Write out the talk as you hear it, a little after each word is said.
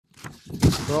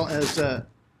Well,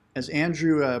 as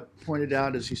Andrew pointed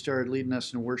out as he started leading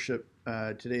us in worship,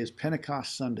 today is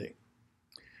Pentecost Sunday,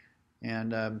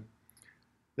 and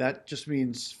that just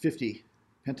means 50.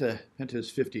 Penta is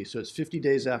 50, so it's 50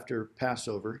 days after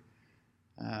Passover,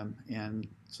 and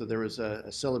so there was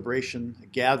a celebration, a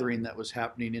gathering that was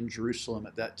happening in Jerusalem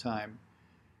at that time,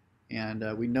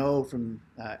 and we know from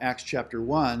Acts chapter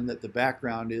 1 that the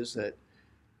background is that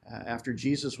after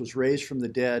Jesus was raised from the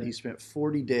dead, he spent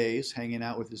 40 days hanging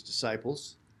out with his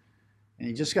disciples. And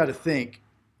you just got to think,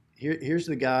 here's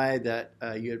the guy that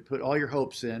you had put all your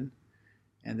hopes in,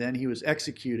 and then he was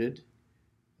executed,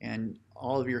 and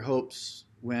all of your hopes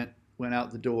went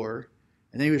out the door.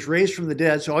 And then he was raised from the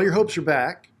dead, so all your hopes are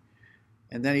back.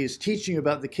 And then he's teaching you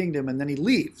about the kingdom, and then he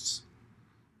leaves.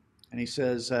 And he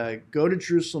says, go to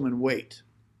Jerusalem and wait.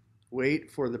 Wait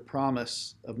for the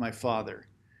promise of my Father,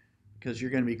 because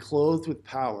you're going to be clothed with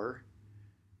power,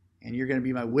 and you're going to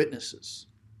be my witnesses.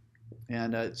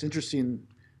 And it's interesting,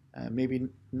 maybe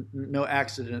no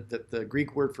accident, that the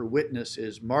Greek word for witness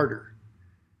is martyr.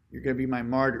 You're going to be my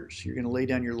martyrs. You're going to lay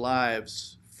down your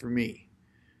lives for me.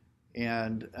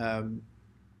 And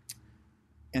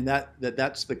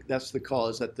that's the call,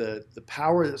 is that the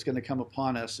power that's going to come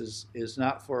upon us is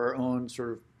not for our own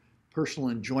sort of personal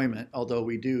enjoyment, although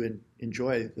we do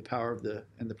enjoy the power of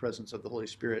and the presence of the Holy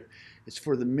Spirit. It's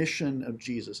for the mission of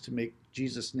Jesus, to make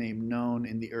Jesus' name known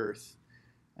in the earth,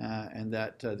 and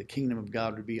that the kingdom of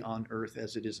God would be on earth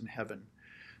as it is in heaven.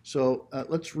 So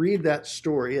let's read that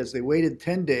story. As they waited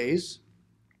 10 days,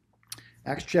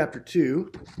 Acts chapter 2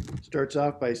 starts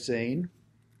off by saying,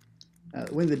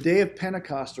 when the day of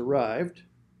Pentecost arrived,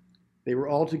 they were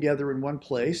all together in one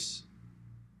place.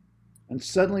 And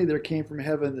suddenly there came from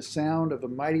heaven the sound of a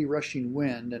mighty rushing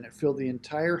wind, and it filled the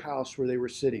entire house where they were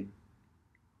sitting.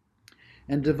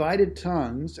 And divided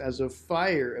tongues as of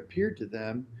fire appeared to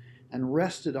them and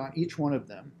rested on each one of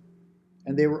them.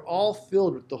 And they were all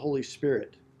filled with the Holy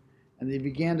Spirit, and they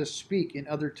began to speak in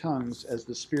other tongues as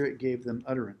the Spirit gave them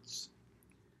utterance.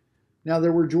 Now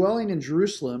there were dwelling in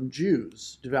Jerusalem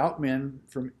Jews, devout men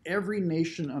from every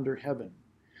nation under heaven.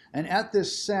 And at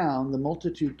this sound, the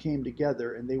multitude came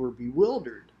together, and they were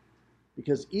bewildered,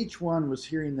 because each one was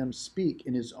hearing them speak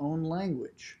in his own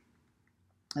language.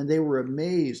 And they were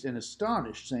amazed and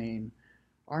astonished, saying,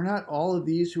 are not all of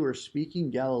these who are speaking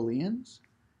Galileans?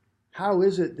 How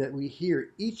is it that we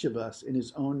hear each of us in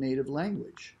his own native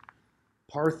language?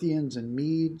 Parthians and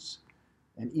Medes,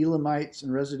 and Elamites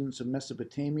and residents of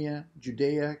Mesopotamia,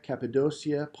 Judea,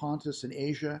 Cappadocia, Pontus and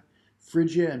Asia,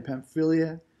 Phrygia and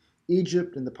Pamphylia,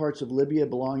 Egypt and the parts of Libya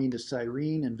belonging to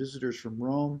Cyrene, and visitors from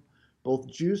Rome,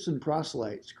 both Jews and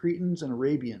proselytes, Cretans and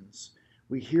Arabians.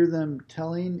 We hear them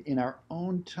telling in our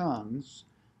own tongues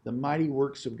the mighty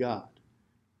works of God.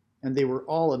 And they were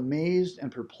all amazed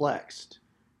and perplexed,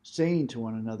 saying to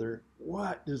one another,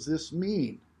 what does this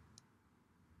mean?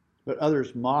 But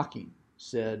others, mocking,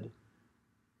 said,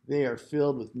 they are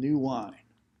filled with new wine.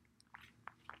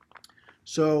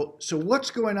 So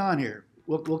what's going on here?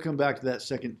 We'll come back to that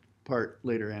second part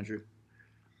later, Andrew.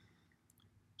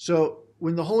 So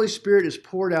when the Holy Spirit is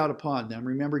poured out upon them,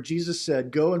 remember Jesus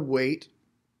said, go and wait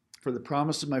for the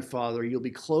promise of my Father. You'll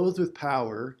be clothed with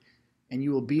power, and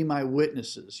you will be my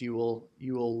witnesses. You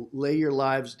will lay your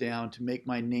lives down to make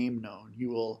my name known. You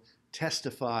will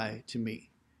testify to me.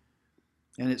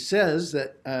 And it says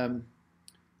that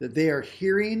that they are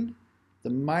hearing the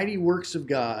mighty works of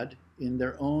God in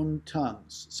their own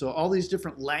tongues. So all these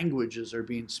different languages are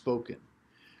being spoken.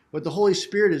 What the Holy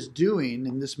Spirit is doing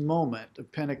in this moment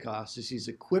of Pentecost is he's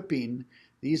equipping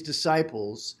these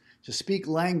disciples to speak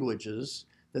languages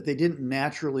that they didn't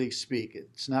naturally speak.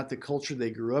 It's not the culture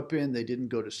they grew up in. They didn't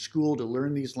go to school to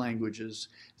learn these languages.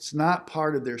 It's not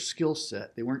part of their skill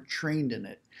set. They weren't trained in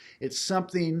it. It's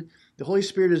something, the Holy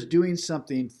Spirit is doing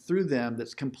something through them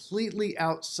that's completely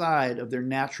outside of their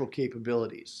natural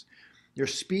capabilities. They're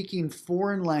speaking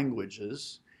foreign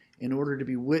languages in order to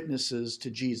be witnesses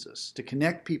to Jesus, to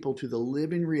connect people to the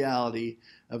living reality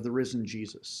of the risen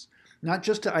Jesus. Not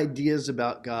just to ideas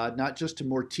about God, not just to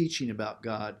more teaching about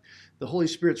God. The Holy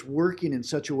Spirit's working in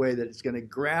such a way that it's going to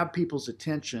grab people's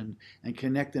attention and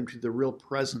connect them to the real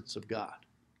presence of God.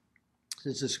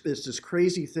 It's this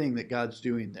crazy thing that God's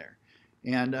doing there.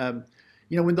 And,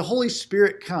 when the Holy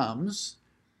Spirit comes,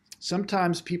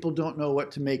 sometimes people don't know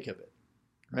what to make of it,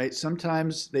 right?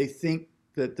 Sometimes they think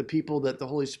that the people that the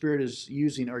Holy Spirit is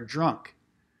using are drunk.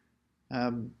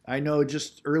 I know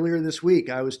just earlier this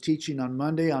week, I was teaching on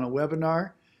Monday on a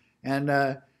webinar, and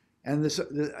there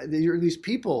are these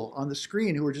people on the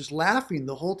screen who were just laughing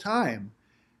the whole time.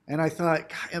 And I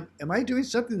thought, am I doing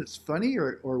something that's funny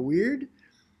or weird?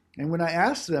 And when I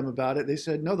asked them about it, they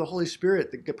said, no, the Holy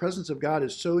Spirit, the presence of God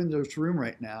is so in this room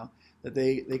right now that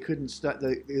they couldn't stop.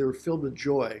 They were filled with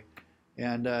joy.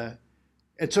 And, uh,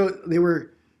 and so they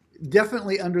were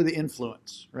definitely under the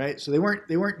influence, right? So they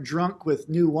weren't drunk with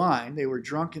new wine. They were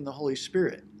drunk in the Holy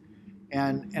Spirit.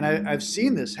 And I've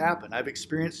seen this happen. I've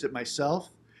experienced it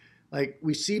myself. Like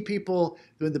we see people,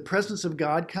 when the presence of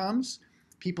God comes,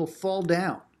 people fall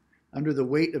down under the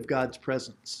weight of God's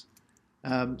presence.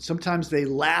 Sometimes they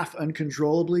laugh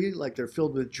uncontrollably, like they're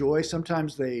filled with joy.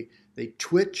 Sometimes they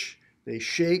twitch, they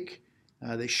shake,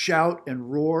 they shout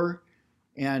and roar,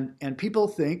 and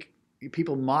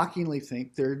people mockingly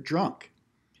think they're drunk.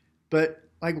 But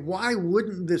like, why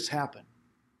wouldn't this happen?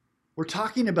 We're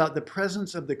talking about the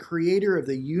presence of the creator of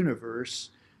the universe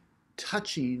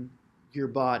touching your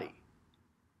body.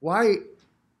 Why?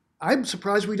 I'm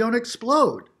surprised we don't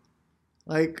explode.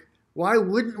 Like, why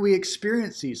wouldn't we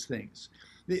experience these things?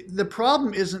 The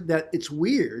problem isn't that it's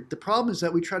weird. The problem is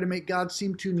that we try to make God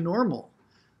seem too normal.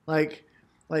 Like,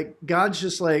 like God's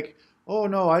just like, oh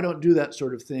no, I don't do that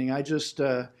sort of thing. I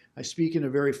speak in a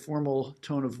very formal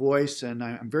tone of voice, and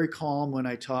I'm very calm when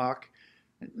I talk.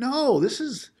 No, this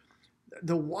is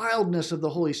the wildness of the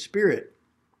Holy Spirit.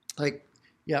 Like,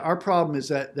 yeah, our problem is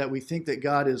that we think that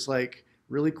God is like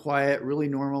really quiet, really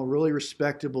normal, really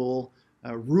respectable,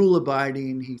 rule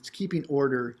abiding. He's keeping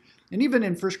order. And even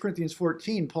in 1 Corinthians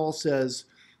 14, Paul says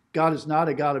God is not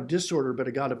a God of disorder, but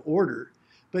a God of order.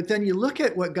 But then you look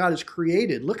at what God has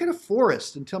created. Look at a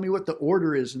forest and tell me what the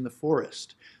order is in the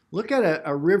forest. Look at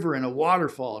a river and a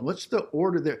waterfall, and what's the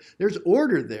order there? There's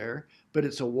order there, but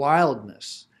it's a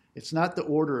wildness. It's not the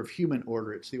order of human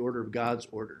order, it's the order of God's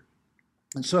order.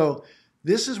 And so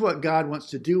this is what God wants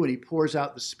to do when he pours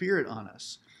out the Spirit on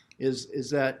us, is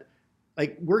that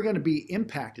like we're going to be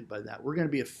impacted by that. We're going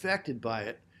to be affected by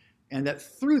it, and that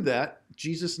through that,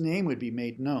 Jesus' name would be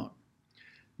made known.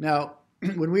 Now,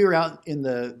 when we were out in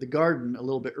the garden a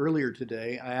little bit earlier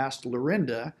today, I asked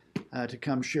Lorinda to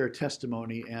come share a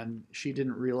testimony, and she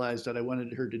didn't realize that I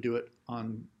wanted her to do it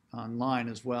online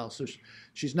as well. So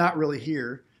she's not really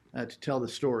here to tell the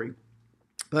story.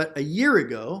 But a year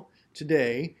ago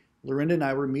today, Lorinda and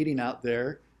I were meeting out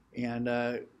there, and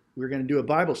we were going to do a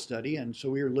Bible study, and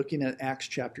so we were looking at Acts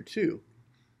chapter 2.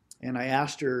 And I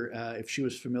asked her if she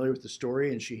was familiar with the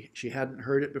story, and she hadn't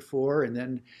heard it before. And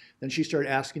then she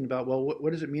started asking about, well,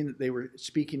 what does it mean that they were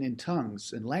speaking in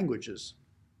tongues and languages?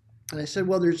 And I said,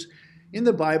 well, in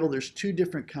the Bible, there's two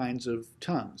different kinds of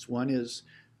tongues. One is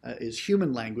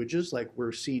human languages, like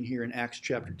we're seeing here in Acts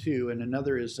chapter 2, and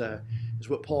another is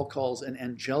what Paul calls an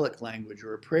angelic language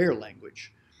or a prayer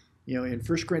language. You know, in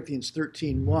 1 Corinthians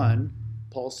 13:1,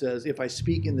 Paul says, if I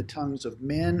speak in the tongues of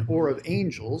men or of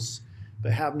angels,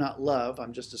 but have not love,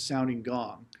 I'm just a sounding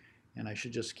gong, and I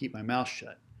should just keep my mouth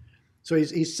shut. So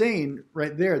he's saying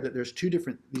right there that there's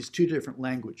these two different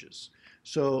languages.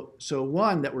 So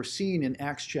one that we're seeing in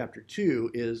Acts chapter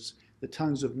 2 is the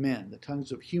tongues of men, the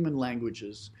tongues of human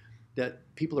languages that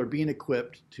people are being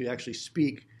equipped to actually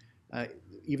speak,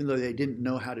 even though they didn't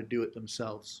know how to do it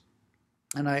themselves.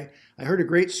 And I heard a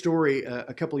great story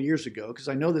a couple of years ago, because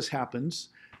I know this happens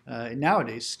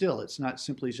nowadays still. It's not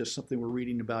simply just something we're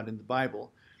reading about in the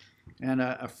Bible. And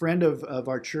a friend of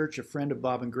our church, a friend of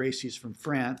Bob and Gracie's from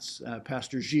France,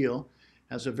 Pastor Gilles,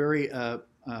 has a very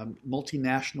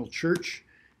multinational church,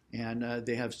 and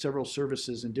they have several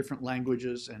services in different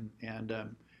languages.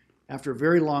 And after a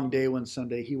very long day one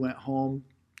Sunday, he went home.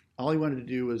 All he wanted to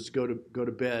do was go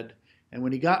to bed. And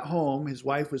when he got home, his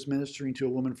wife was ministering to a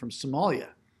woman from Somalia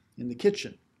in the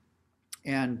kitchen.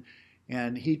 And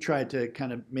he tried to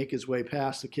kind of make his way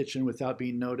past the kitchen without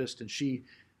being noticed. And she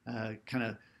kind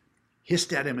of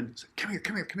hissed at him and said, come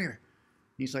here. And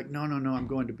he's like, no, I'm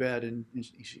going to bed. And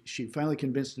she finally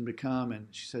convinced him to come. And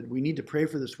she said, we need to pray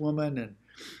for this woman. And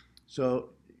so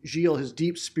Gilles, his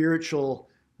deep spiritual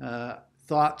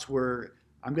thoughts were,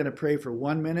 I'm going to pray for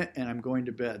 1 minute and I'm going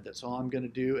to bed. That's all I'm going to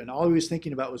do. And all he was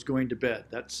thinking about was going to bed.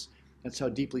 That's how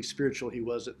deeply spiritual he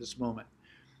was at this moment.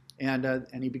 And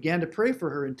he began to pray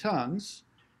for her in tongues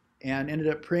and ended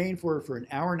up praying for her for an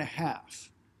hour and a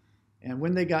half. And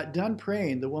when they got done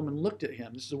praying, the woman looked at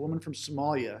him. This is a woman from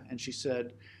Somalia. And she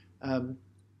said,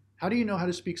 how do you know how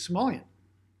to speak Somalian?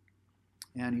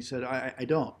 And he said, I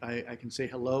don't. I can say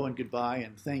hello and goodbye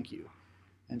and thank you.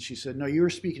 And she said, no, you were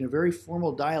speaking a very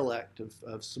formal dialect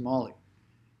of Somali.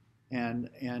 And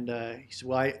he said,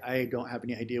 well, I don't have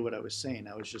any idea what I was saying.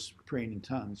 I was just praying in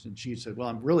tongues. And she said, well,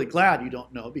 I'm really glad you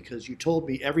don't know, because you told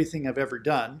me everything I've ever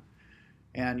done.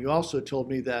 And you also told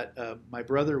me that my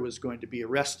brother was going to be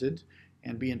arrested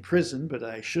and be in prison, but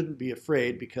I shouldn't be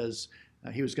afraid because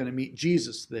He was going to meet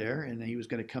Jesus there, and he was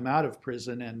going to come out of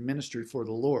prison and minister for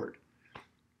the Lord.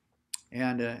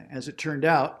 And as it turned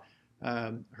out,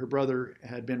 her brother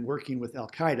had been working with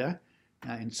Al-Qaeda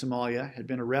in Somalia, had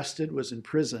been arrested, was in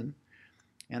prison.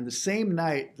 And the same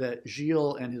night that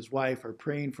Gilles and his wife are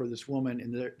praying for this woman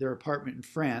in their apartment in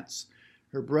France,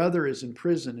 her brother is in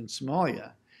prison in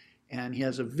Somalia. And he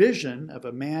has a vision of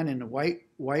a man in a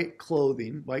white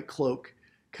cloak,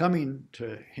 coming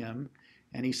to him.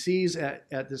 And he sees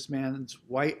at this man's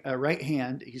right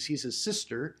hand, he sees his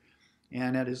sister,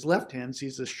 and at his left hand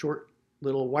sees this short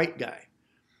little white guy,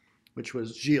 which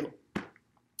was Gilles.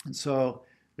 And so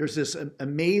there's this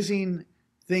amazing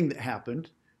thing that happened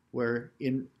where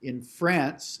in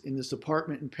France, in this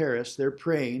apartment in Paris, they're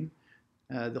praying.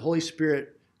 The Holy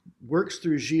Spirit works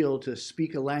through Gilles to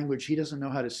speak a language he doesn't know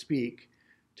how to speak,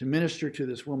 to minister to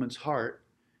this woman's heart.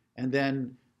 And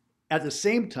then at the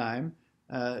same time,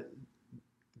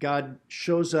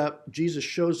 Jesus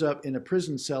shows up in a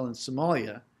prison cell in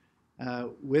Somalia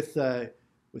with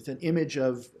an image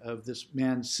of this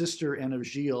man's sister and of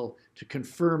Gilles to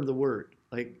confirm the word.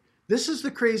 Like, this is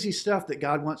the crazy stuff that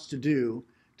God wants to do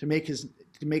to make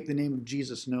the name of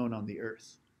Jesus known on the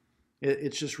earth.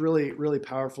 It's just really, really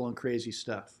powerful and crazy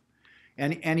stuff.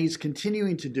 And he's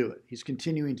continuing to do it. He's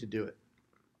continuing to do it.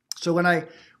 So when I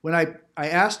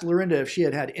asked Lorinda if she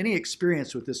had had any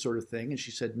experience with this sort of thing, and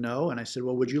she said no, and I said,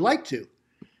 well, would you like to?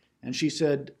 And she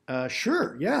said,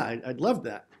 sure, yeah, I'd love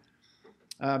that.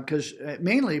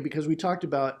 Mainly because we talked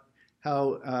about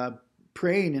how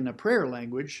praying in a prayer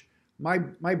language, my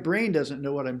brain doesn't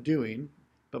know what I'm doing,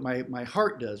 but my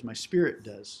heart does, my spirit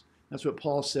does. That's what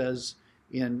Paul says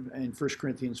in 1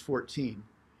 Corinthians 14.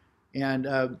 And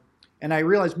I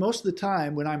realize most of the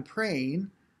time when I'm praying,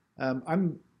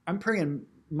 I'm praying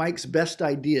Mike's best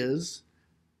ideas,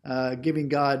 giving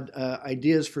God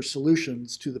ideas for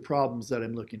solutions to the problems that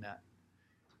I'm looking at.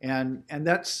 And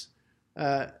that's,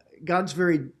 God's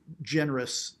very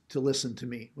generous to listen to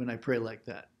me when I pray like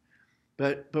that.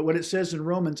 But what it says in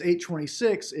Romans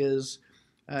 8:26 is,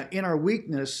 in our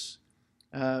weakness,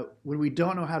 when we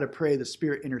don't know how to pray, the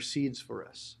Spirit intercedes for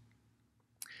us.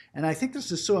 And I think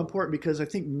this is so important because I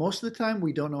think most of the time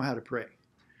we don't know how to pray.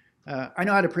 I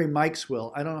know how to pray Mike's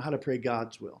will. I don't know how to pray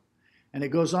God's will. And it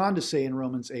goes on to say in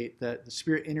Romans 8 that the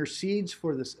Spirit intercedes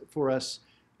for us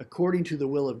according to the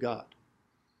will of God.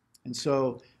 And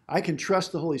so I can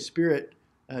trust the Holy Spirit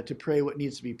to pray what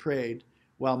needs to be prayed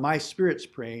while my spirit's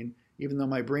praying, even though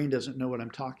my brain doesn't know what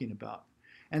I'm talking about.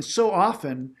 And so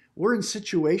often we're in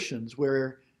situations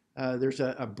where there's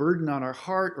a burden on our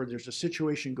heart, or there's a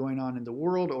situation going on in the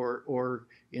world or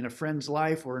in a friend's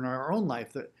life or in our own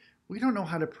life that we don't know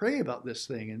how to pray about this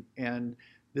thing. And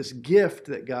this gift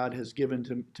that God has given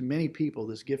to many people,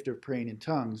 this gift of praying in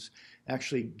tongues,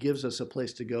 actually gives us a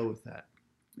place to go with that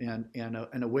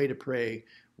and a way to pray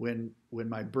when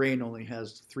my brain only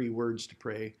has 3 words to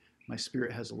pray. My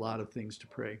spirit has a lot of things to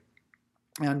pray.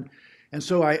 And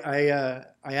so I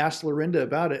asked Lorinda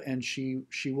about it, and she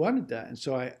wanted that. And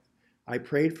so I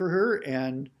prayed for her,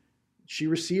 and she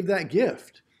received that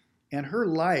gift. And her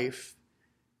life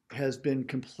has been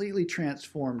completely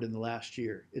transformed in the last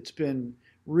year. It's been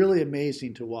really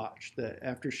amazing to watch that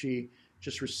after she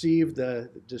just received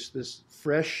this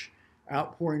fresh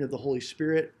outpouring of the Holy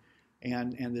Spirit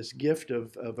and this gift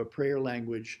of a prayer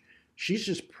language, she's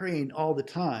just praying all the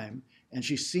time, and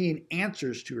she's seeing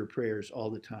answers to her prayers all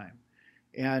the time.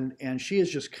 And she has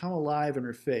just come alive in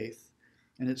her faith,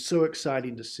 and it's so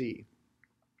exciting to see.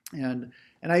 And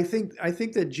I think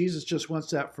that Jesus just wants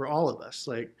that for all of us,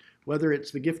 like whether it's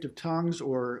the gift of tongues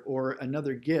or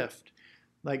another gift.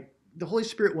 Like, the Holy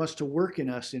Spirit wants to work in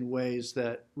us in ways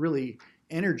that really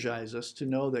energize us to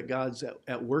know that God's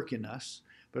at work in us,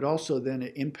 but also then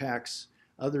it impacts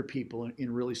other people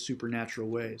in really supernatural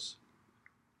ways.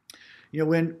 You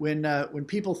know, when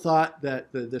people thought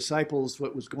that the disciples,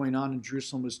 what was going on in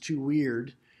Jerusalem was too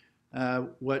weird,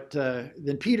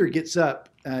 then Peter gets up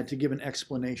to give an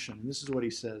explanation. And this is what he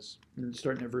says,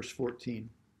 starting at verse 14.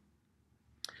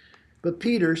 But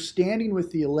Peter, standing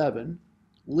with the 11,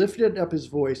 lifted up his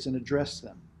voice and addressed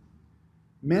them.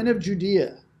 Men of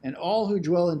Judea and all who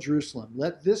dwell in Jerusalem,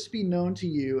 let this be known to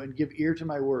you, and give ear to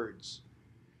my words.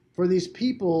 For these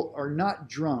people are not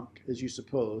drunk, as you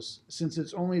suppose, since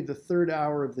it's only the 3rd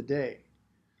hour of the day.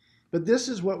 But this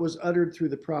is what was uttered through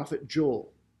the prophet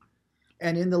Joel.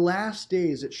 And in the last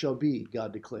days it shall be,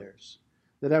 God declares,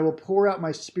 that I will pour out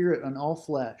my spirit on all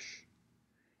flesh.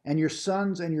 And your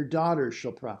sons and your daughters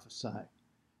shall prophesy,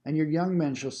 and your young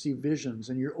men shall see visions,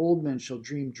 and your old men shall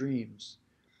dream dreams.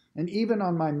 And even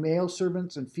on my male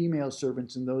servants and female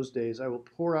servants in those days I will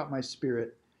pour out my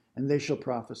spirit, and they shall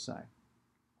prophesy.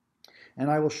 And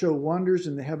I will show wonders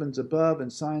in the heavens above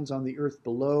and signs on the earth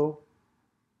below,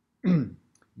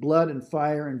 blood and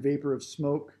fire and vapor of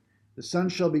smoke. The sun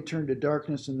shall be turned to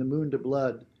darkness and the moon to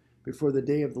blood before the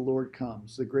day of the Lord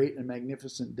comes, the great and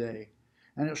magnificent day.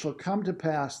 And it shall come to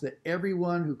pass that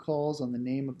everyone who calls on the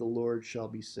name of the Lord shall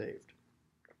be saved.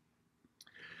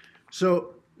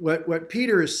 So what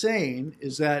Peter is saying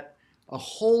is that a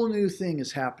whole new thing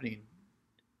is happening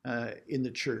in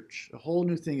the church. A whole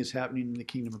new thing is happening in the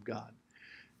kingdom of God.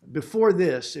 Before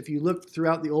this, if you look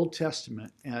throughout the Old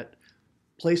Testament at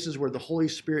places where the Holy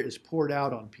Spirit is poured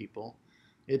out on people,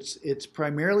 it's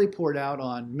primarily poured out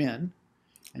on men,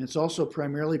 and it's also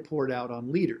primarily poured out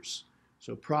on leaders.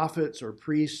 So prophets or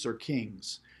priests or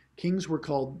kings. Kings were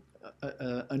called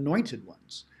anointed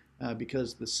ones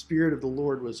because the Spirit of the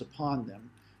Lord was upon them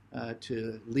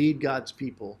to lead God's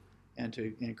people and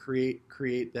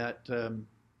create that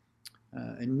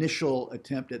initial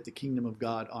attempt at the kingdom of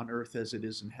God on earth as it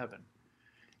is in heaven.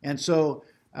 And so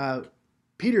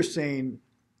Peter's saying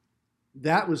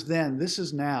that was then, this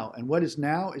is now. And what is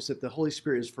now is that the Holy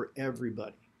Spirit is for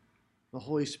everybody. The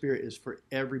Holy Spirit is for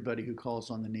everybody who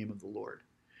calls on the name of the Lord.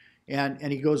 And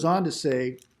he goes on to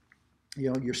say,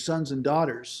 your sons and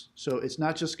daughters. So it's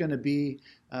not just going to be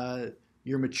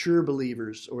your mature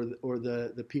believers or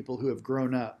the people who have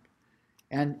grown up.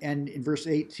 And in verse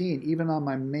 18, even on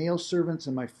my male servants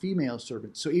and my female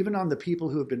servants. So even on the people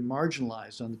who have been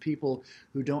marginalized, on the people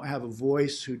who don't have a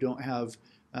voice, who don't have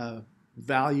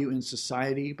value in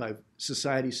society by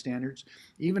society standards,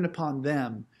 even upon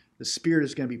them, the Spirit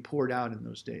is going to be poured out in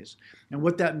those days. And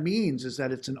what that means is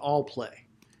that it's an all play.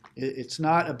 It's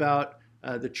not about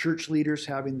the church leaders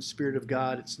having the Spirit of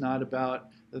God. It's not about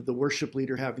the worship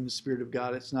leader having the Spirit of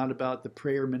God. It's not about the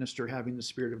prayer minister having the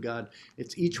Spirit of God.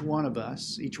 It's each one of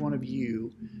us, each one of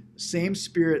you, the same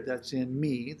Spirit that's in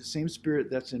me, the same Spirit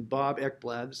that's in Bob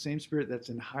Ekblad, the same Spirit that's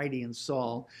in Heidi and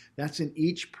Saul, that's in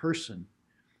each person.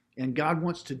 And God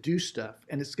wants to do stuff,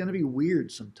 and it's going to be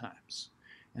weird sometimes,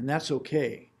 and that's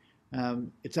okay.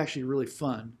 It's actually really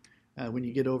fun when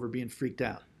you get over being freaked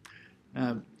out.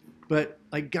 But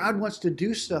like God wants to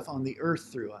do stuff on the earth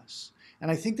through us. And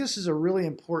I think this is a really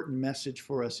important message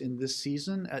for us in this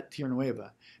season at Tierra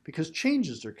Nueva, because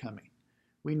changes are coming.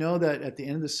 We know that at the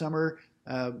end of the summer,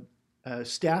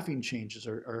 staffing changes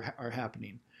are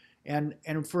happening. And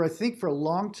I think for a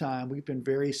long time, we've been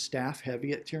very staff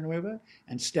heavy at Tierra Nueva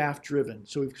and staff driven.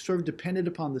 So we've sort of depended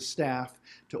upon the staff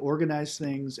to organize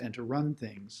things and to run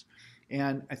things.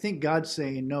 And I think God's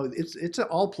saying, no, it's an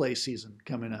all play season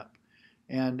coming up.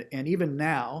 And even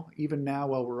now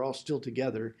while we're all still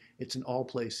together, it's an all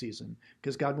play season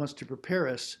because God wants to prepare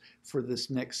us for this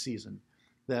next season.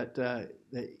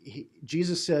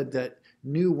 Jesus said that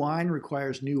new wine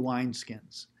requires new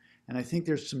wineskins. And I think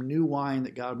there's some new wine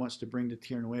that God wants to bring to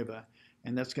Tierra Nueva.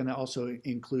 And that's going to also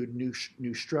include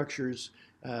new structures,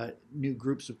 new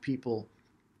groups of people.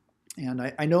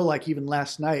 And I know like even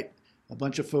last night, a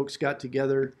bunch of folks got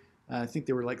together. I think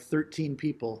there were like 13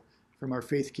 people from our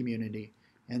faith community.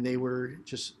 And they were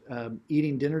just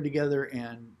eating dinner together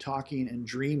and talking and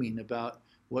dreaming about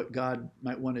what God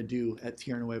might want to do at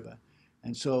Tierra Nueva.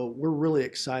 And so we're really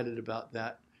excited about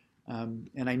that.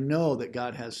 And I know that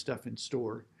God has stuff in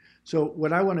store. So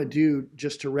what I want to do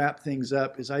just to wrap things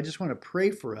up is I just want to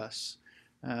pray for us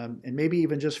and maybe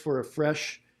even just for a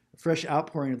fresh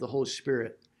outpouring of the Holy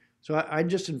Spirit. So I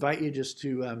just invite you just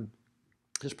to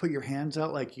just put your hands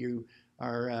out like you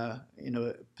are in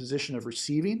a position of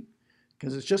receiving.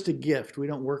 Because it's just a gift. We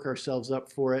don't work ourselves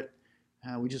up for it.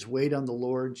 We just wait on the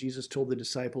Lord. Jesus told the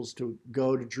disciples to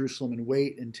go to Jerusalem and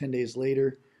wait, and 10 days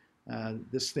later,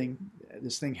 this thing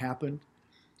happened.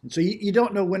 And so you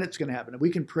don't know when it's going to happen.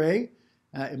 We can pray.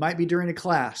 It might be during a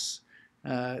class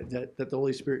that the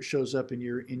Holy Spirit shows up in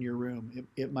your room.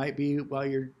 It might be while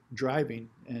you're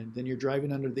driving, and then you're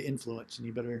driving under the influence, and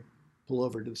you better pull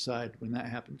over to the side when that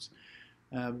happens.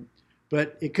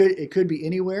 But it could be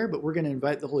anywhere, but we're going to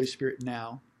invite the Holy Spirit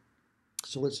now.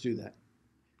 So let's do that.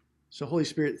 So Holy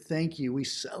Spirit, thank you. We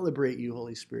celebrate you,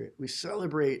 Holy Spirit. We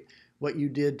celebrate what you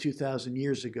did 2,000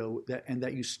 years ago and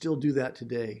that you still do that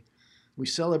today. We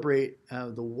celebrate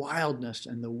the wildness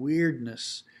and the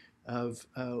weirdness of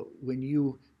when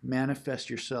you manifest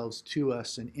yourselves to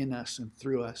us and in us and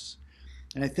through us.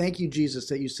 And I thank you, Jesus,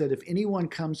 that you said if anyone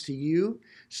comes to you,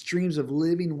 streams of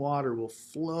living water will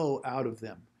flow out of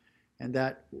them. And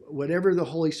that whatever the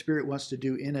Holy Spirit wants to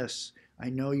do in us, I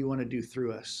know you want to do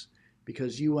through us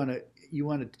because you want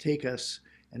to take us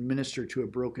and minister to a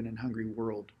broken and hungry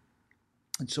world.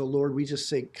 And so, Lord, we just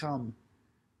say, come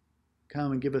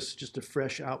and give us just a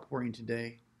fresh outpouring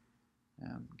today.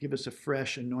 Give us a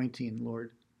fresh anointing,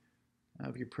 Lord.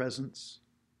 of your presence,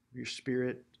 of your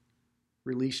Spirit.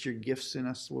 Release your gifts in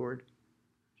us, Lord.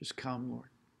 Just come, Lord.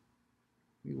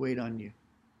 We wait on you.